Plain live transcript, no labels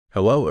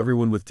Hello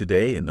everyone, with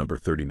today and number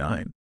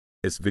 39.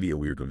 This video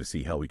we are going to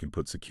see how we can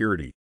put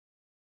security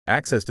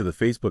access to the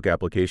Facebook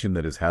application,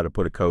 that is how to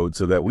put a code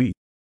so that we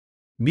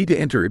need to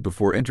enter it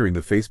before entering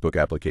the Facebook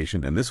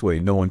application, and this way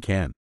no one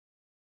can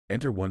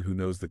enter one who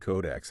knows the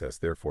code access.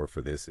 Therefore,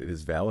 for this it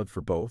is valid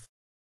for both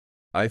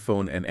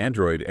iPhone and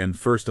Android, and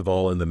first of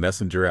all in the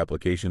Messenger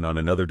application on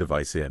another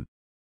device in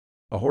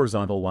a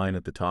horizontal line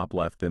at the top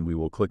left, then we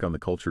will click on the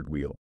cultured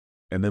wheel,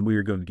 and then we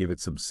are going to give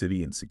it some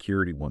city and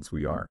security. Once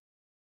we are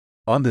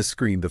on this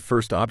screen, the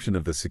first option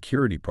of the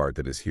security part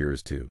that is here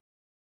is to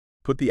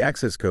put the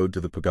access code to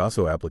the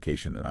Pegaso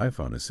application, and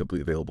iPhone is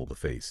simply available to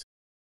face.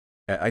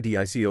 At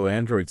IDICO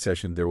Android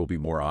session there will be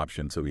more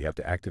options, so we have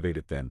to activate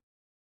it. Then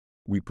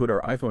we put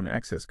our iPhone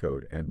access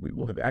code and we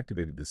will have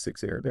activated the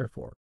 6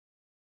 Therefore,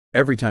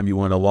 every time you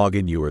want to log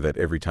in, you or that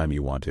every time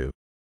you want to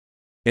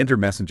enter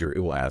Messenger,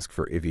 it will ask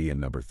for IV and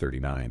number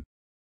 39.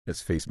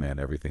 As Faceman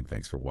everything,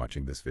 thanks for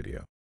watching this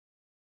video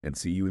and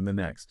see you in the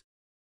next.